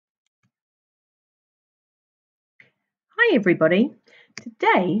Hi everybody.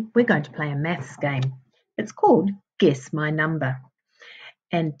 Today we're going to play a maths game. It's called Guess My Number.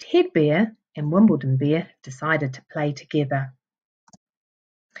 And Ted Bear and Wimbledon Bear decided to play together.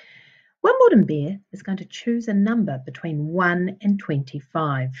 Wimbledon Bear is going to choose a number between 1 and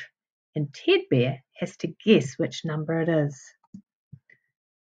 25. And Ted Bear has to guess which number it is.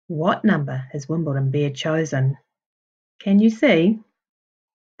 What number has Wimbledon Bear chosen? Can you see?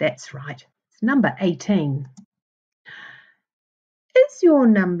 That's right. It's number 18. Is your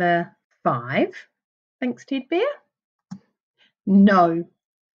number 5? Thinks Ted Bear. No,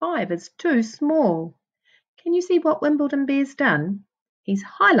 5 is too small. Can you see what Wimbledon Bear's done? He's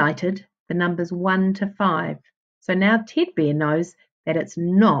highlighted the numbers 1 to 5. So now Ted Bear knows that it's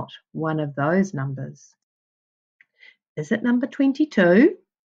not one of those numbers. Is it number 22?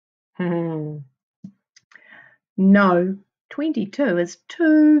 No, 22 is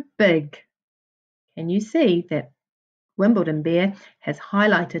too big. Can you see that Wimbledon Bear has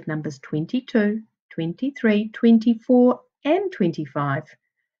highlighted numbers 22, 23, 24 and 25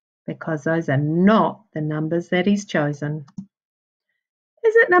 because those are not the numbers that he's chosen.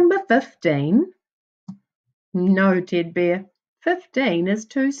 Is it number 15? No, Ted Bear, 15 is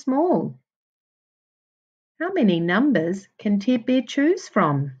too small. How many numbers can Ted Bear choose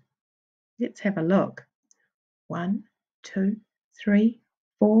from? Let's have a look. 1, 2, 3,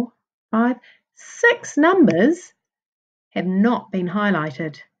 4, 5, 6 numbers have not been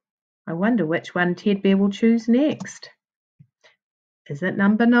highlighted. I wonder which one Ted Bear will choose next. Is it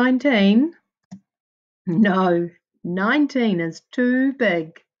number 19? No, 19 is too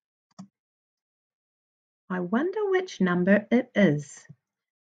big. I wonder which number it is.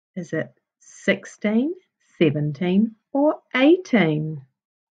 Is it 16, 17 or 18?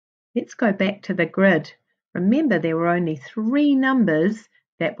 Let's go back to the grid. Remember there were only 3 numbers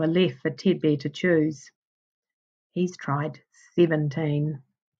that were left for Ted Bear to choose. He's tried 17.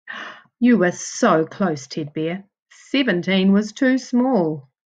 You were so close, Ted Bear. 17 was too small.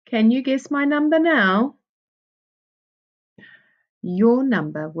 Can you guess my number now? Your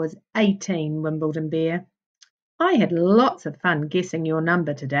number was 18, Wimbledon Bear. I had lots of fun guessing your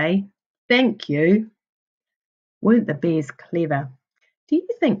number today. Thank you. Weren't the bears clever? Do you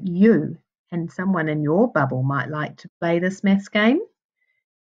think you and someone in your bubble might like to play this maths game?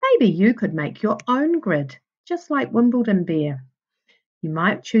 Maybe you could make your own grid, just like Wimbledon Bear. You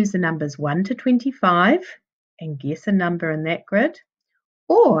might choose the numbers 1 to 25 and guess a number in that grid,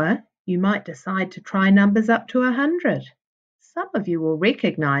 or you might decide to try numbers up to 100. Some of you will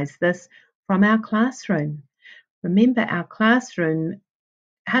recognise this from our classroom. Remember our classroom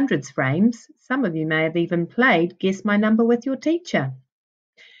hundreds frames? Some of you may have even played Guess My Number with your teacher.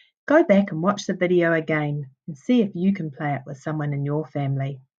 Go back and watch the video again and see if you can play it with someone in your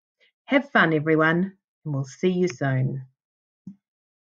family. Have fun, everyone, and we'll see you soon.